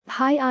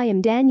Hi, I am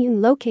Dan Young,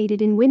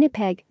 located in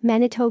Winnipeg,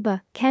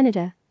 Manitoba,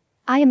 Canada.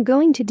 I am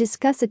going to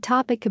discuss a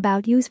topic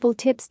about useful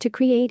tips to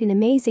create an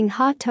amazing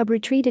hot tub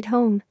retreat at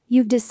home.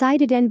 You've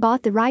decided and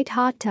bought the right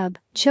hot tub,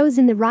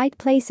 chosen the right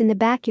place in the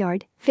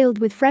backyard, filled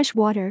with fresh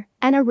water,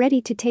 and are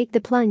ready to take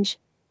the plunge.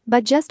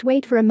 But just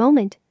wait for a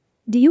moment.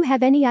 Do you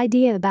have any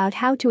idea about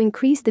how to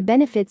increase the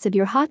benefits of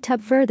your hot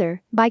tub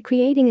further by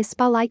creating a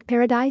spa-like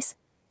paradise?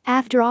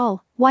 After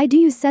all, why do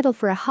you settle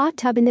for a hot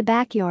tub in the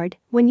backyard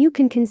when you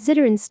can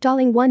consider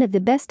installing one of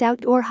the best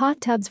outdoor hot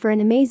tubs for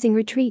an amazing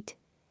retreat?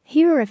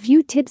 Here are a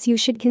few tips you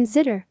should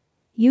consider.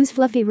 Use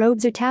fluffy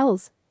robes or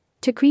towels.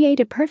 To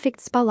create a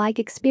perfect spa-like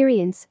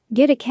experience,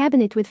 get a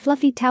cabinet with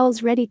fluffy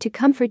towels ready to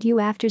comfort you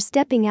after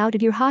stepping out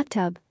of your hot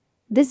tub.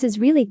 This is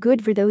really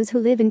good for those who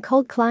live in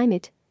cold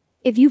climate.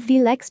 If you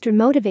feel extra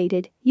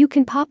motivated, you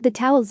can pop the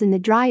towels in the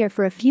dryer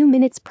for a few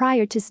minutes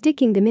prior to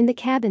sticking them in the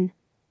cabin.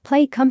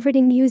 Play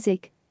comforting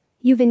music.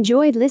 You've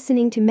enjoyed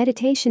listening to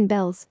meditation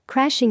bells,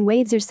 crashing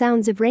waves or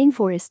sounds of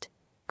rainforest.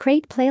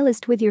 Create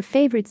playlist with your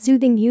favorite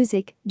soothing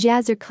music,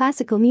 jazz or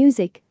classical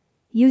music.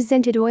 Use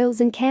scented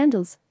oils and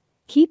candles.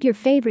 Keep your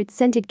favorite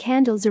scented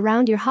candles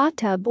around your hot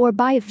tub or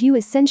buy a few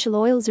essential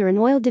oils or an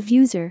oil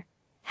diffuser.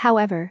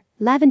 However,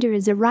 lavender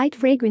is a right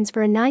fragrance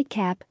for a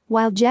nightcap,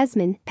 while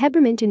jasmine,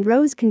 peppermint and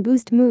rose can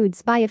boost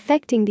moods by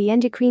affecting the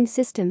endocrine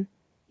system.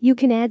 You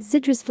can add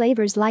citrus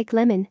flavors like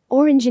lemon,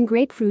 orange and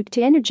grapefruit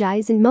to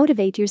energize and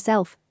motivate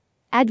yourself.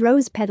 Add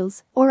rose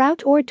petals or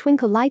outdoor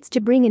twinkle lights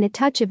to bring in a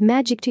touch of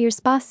magic to your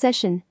spa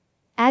session.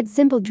 Add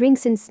simple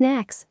drinks and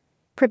snacks.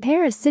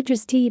 Prepare a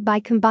citrus tea by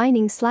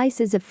combining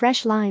slices of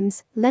fresh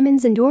limes,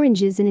 lemons and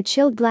oranges in a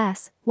chilled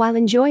glass while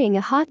enjoying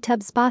a hot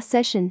tub spa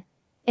session.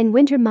 In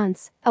winter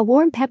months, a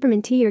warm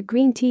peppermint tea or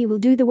green tea will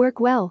do the work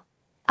well.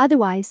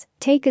 Otherwise,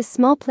 take a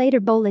small plate or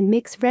bowl and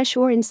mix fresh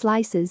orange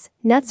slices,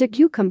 nuts or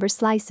cucumber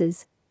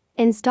slices.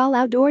 Install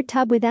outdoor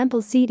tub with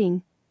ample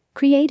seating.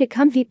 Create a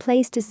comfy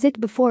place to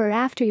sit before or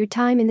after your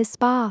time in the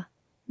spa.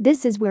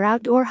 This is where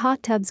outdoor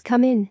hot tubs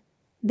come in.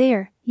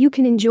 There, you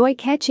can enjoy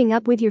catching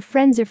up with your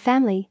friends or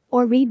family,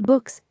 or read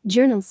books,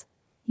 journals.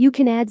 You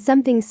can add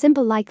something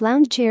simple like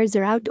lounge chairs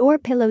or outdoor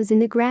pillows in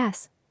the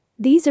grass.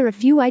 These are a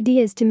few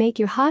ideas to make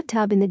your hot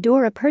tub in the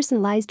door a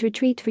personalized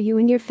retreat for you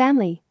and your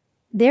family.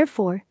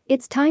 Therefore,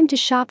 it's time to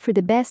shop for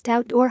the best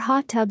outdoor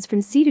hot tubs from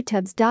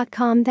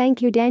cedartubs.com.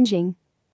 Thank you, Dan Young.